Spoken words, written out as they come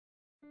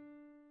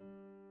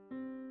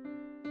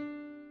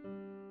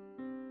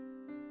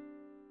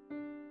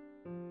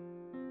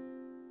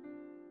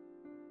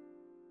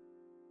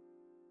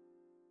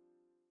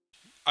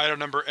Item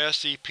number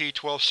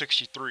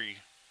SCP-1263.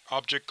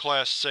 Object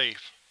Class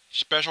Safe.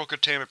 Special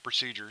Containment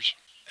Procedures.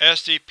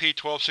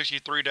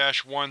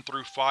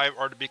 SCP-1263-1-5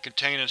 are to be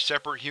contained in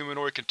separate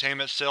humanoid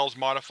containment cells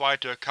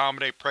modified to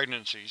accommodate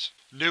pregnancies.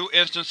 New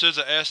instances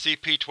of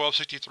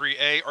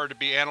SCP-1263-A are to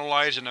be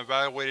analyzed and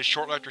evaluated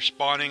shortly after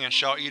spawning and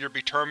shall either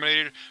be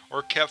terminated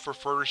or kept for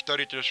further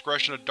study at the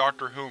discretion of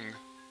Dr. Hung.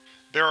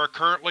 There are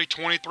currently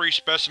 23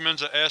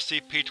 specimens of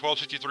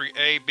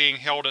SCP-1263-A being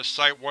held at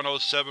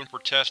Site-107 for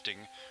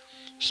testing.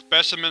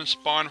 Specimens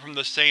spawned from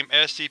the same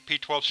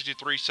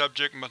SCP-1263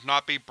 subject must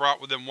not be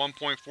brought within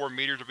 1.4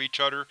 meters of each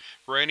other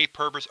for any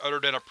purpose other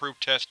than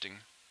approved testing.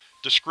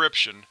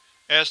 Description: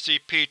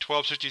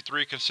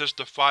 SCP-1263 consists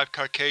of 5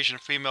 Caucasian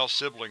female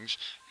siblings,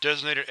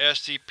 designated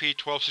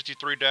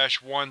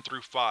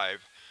SCP-1263-1-5.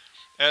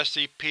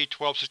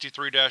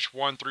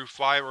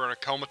 SCP-1263-1-5 are in a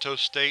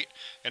comatose state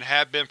and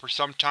have been for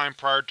some time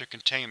prior to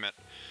containment.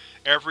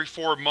 Every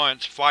 4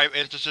 months, 5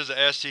 instances of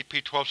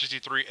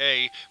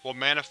SCP-1263-A will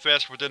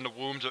manifest within the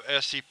wombs of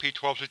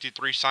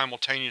SCP-1263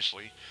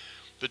 simultaneously.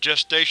 The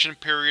gestation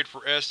period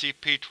for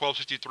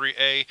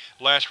SCP-1263-A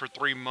lasts for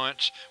 3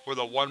 months, with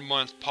a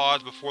 1-month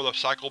pause before the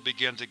cycle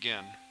begins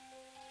again.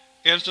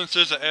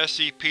 Instances of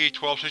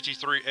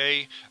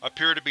SCP-1263-A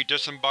appear to be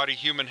disembodied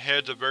human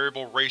heads of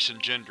variable race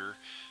and gender.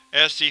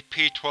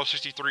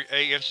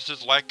 SCP-1263-A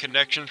instances lack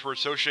connections for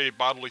associated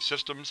bodily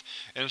systems,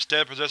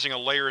 instead possessing a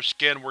layer of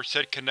skin where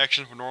said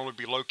connections would normally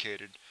be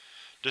located.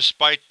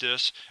 Despite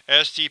this,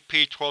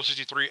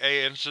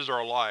 SCP-1263-A instances are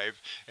alive,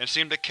 and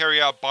seem to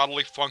carry out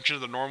bodily functions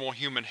the normal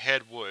human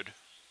head would.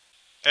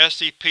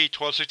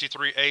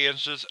 SCP-1263-A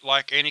instances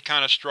lack any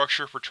kind of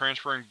structure for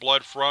transferring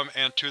blood from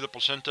and to the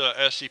placenta of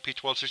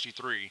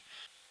SCP-1263.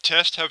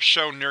 Tests have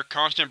shown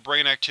near-constant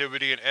brain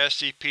activity in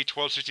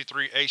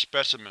SCP-1263-A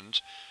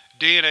specimens.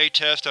 DNA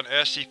tests on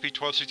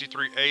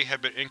SCP-1263-A have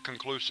been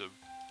inconclusive.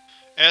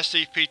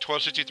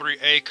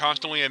 SCP-1263-A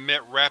constantly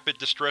emit rapid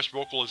distress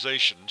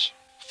vocalizations.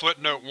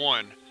 Footnote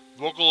 1.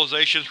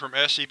 Vocalizations from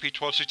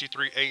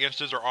SCP-1263-A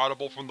instances are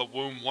audible from the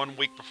womb 1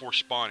 week before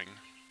spawning.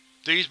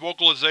 These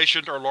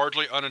vocalizations are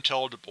largely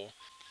unintelligible.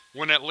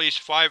 When at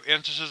least 5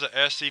 instances of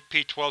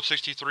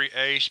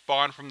SCP-1263-A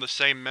spawn from the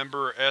same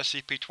member of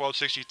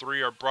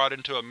SCP-1263 are brought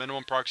into a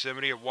minimum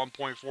proximity of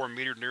 1.4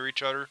 meters near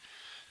each other,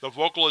 the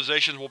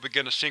vocalizations will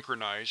begin to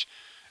synchronize,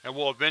 and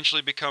will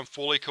eventually become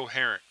fully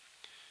coherent.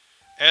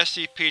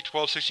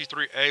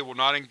 SCP-1263-A will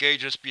not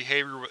engage in this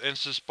behavior with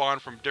instances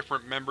spawned from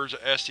different members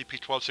of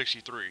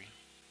SCP-1263.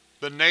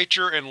 The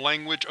nature and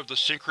language of the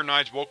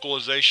synchronized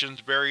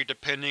vocalizations vary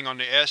depending on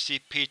the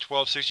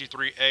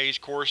SCP-1263-A's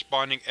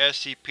corresponding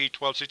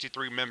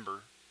SCP-1263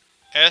 member.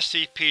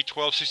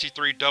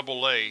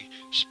 SCP-1263-AA,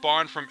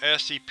 spawned from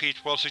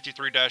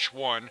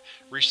SCP-1263-1,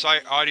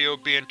 recite audio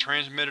being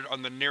transmitted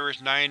on the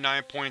nearest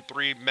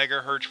 99.3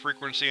 MHz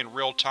frequency in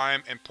real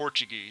time in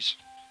Portuguese.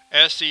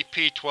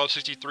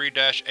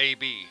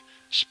 SCP-1263-AB,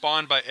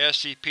 spawned by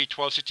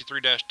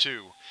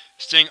SCP-1263-2,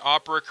 sing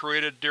opera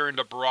created during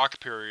the Baroque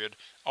period,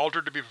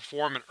 altered to be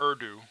performed in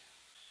Urdu.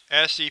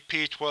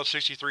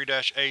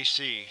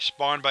 SCP-1263-AC,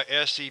 spawned by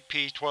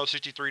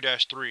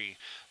SCP-1263-3,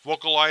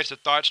 vocalize the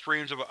thought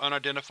streams of an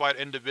unidentified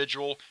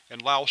individual in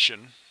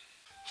Laotian.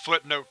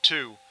 Footnote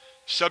 2.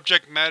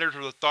 Subject matters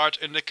of the thoughts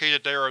indicate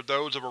that they are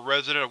those of a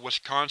resident of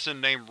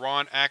Wisconsin named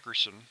Ron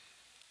Ackerson.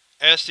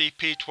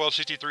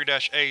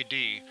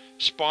 SCP-1263-AD,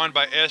 spawned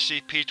by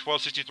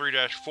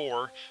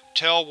SCP-1263-4,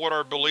 tell what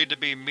are believed to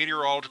be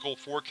meteorological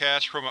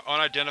forecasts from an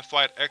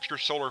unidentified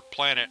extrasolar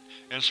planet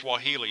in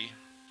Swahili.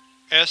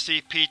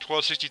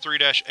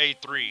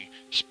 SCP-1263-A3,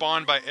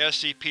 spawned by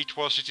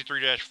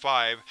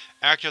SCP-1263-5,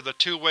 act as a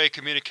two-way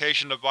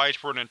communication device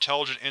for an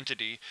intelligent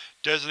entity,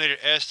 designated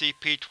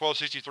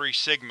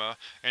SCP-1263-Sigma,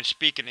 and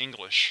speak in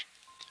English.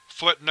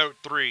 Footnote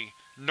 3.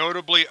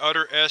 Notably,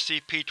 other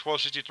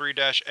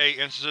SCP-1263-A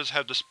instances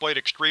have displayed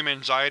extreme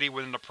anxiety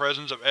within the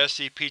presence of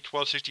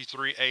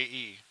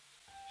SCP-1263-AE.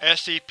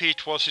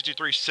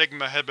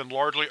 SCP-1263-Sigma has been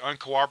largely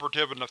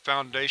uncooperative in the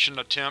Foundation's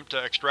attempt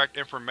to extract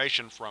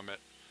information from it.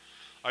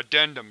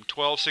 Addendum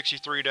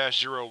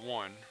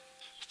 1263-01.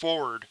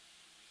 Forward.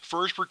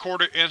 First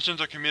recorded instance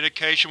of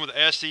communication with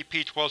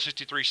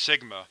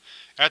SCP-1263-Sigma.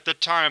 At the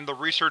time, the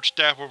research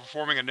staff were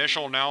performing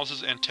initial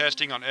analysis and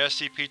testing on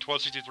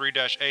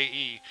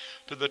SCP-1263-AE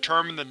to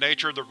determine the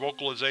nature of their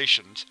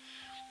vocalizations.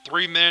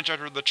 3 minutes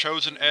after the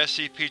chosen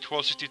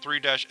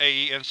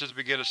SCP-1263-AE instance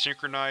began to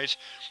synchronize,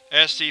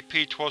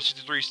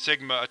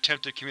 SCP-1263-Sigma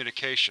attempted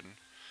communication.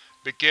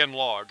 Begin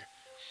log.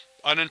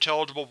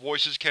 Unintelligible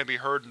voices can be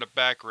heard in the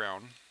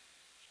background.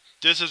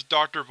 This is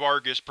Dr.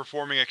 Vargas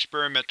performing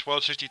Experiment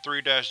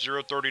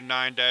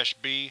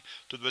 1263-039-B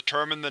to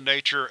determine the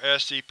nature of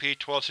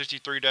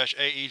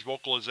SCP-1263-AE's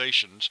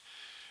vocalizations.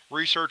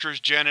 Researchers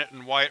Janet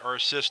and White are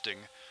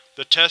assisting.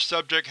 The test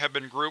subjects have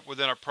been grouped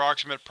within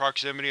approximate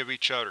proximity of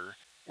each other.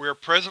 We are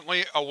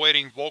presently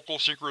awaiting vocal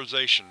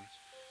synchronization.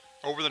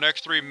 Over the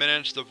next 3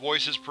 minutes, the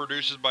voices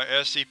produced by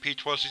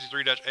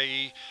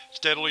SCP-1263-AE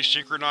steadily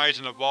synchronize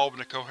and evolve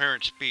into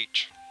coherent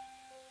speech.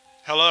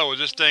 Hello, is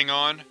this thing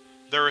on?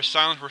 There is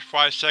silence for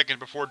 5 seconds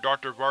before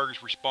Dr.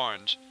 Vargas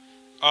responds.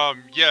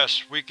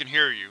 Yes, we can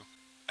hear you.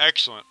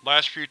 Excellent.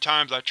 Last few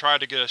times I tried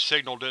to get a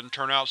signal didn't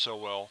turn out so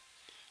well.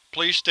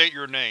 Please state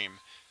your name.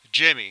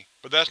 Jimmy,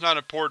 but that's not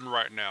important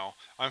right now.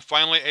 I'm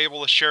finally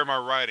able to share my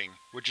writing.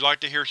 Would you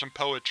like to hear some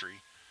poetry?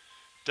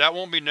 That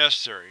won't be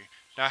necessary.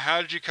 Now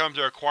how did you come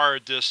to acquire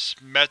this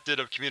method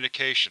of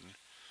communication?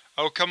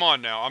 Oh, come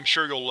on now, I'm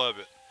sure you'll love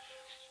it.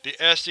 The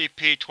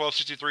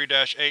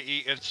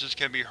SCP-1263-AE instances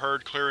can be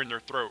heard clearing their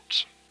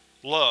throats.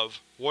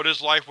 Love, what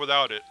is life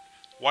without it?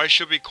 Why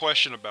should we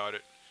question about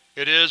it?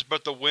 It is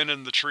but the wind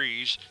in the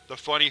trees, the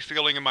funny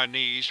feeling in my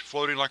knees,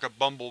 floating like a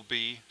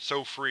bumblebee,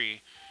 so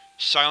free.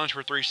 Silence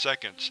for 3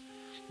 seconds.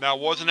 Now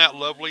wasn't that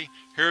lovely?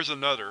 Here's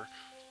another.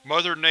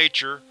 Mother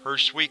Nature, her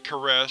sweet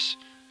caress.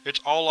 It's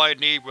all I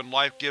need when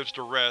life gives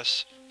to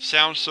rest.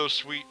 Sounds so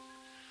sweet.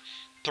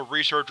 To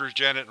researchers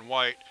Janet and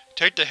White,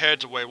 take the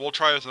heads away, we'll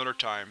try this another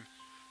time.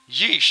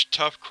 Yeesh,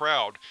 tough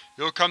crowd.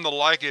 You'll come to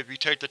like it if you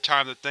take the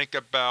time to think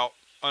about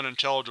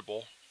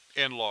unintelligible.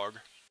 End log.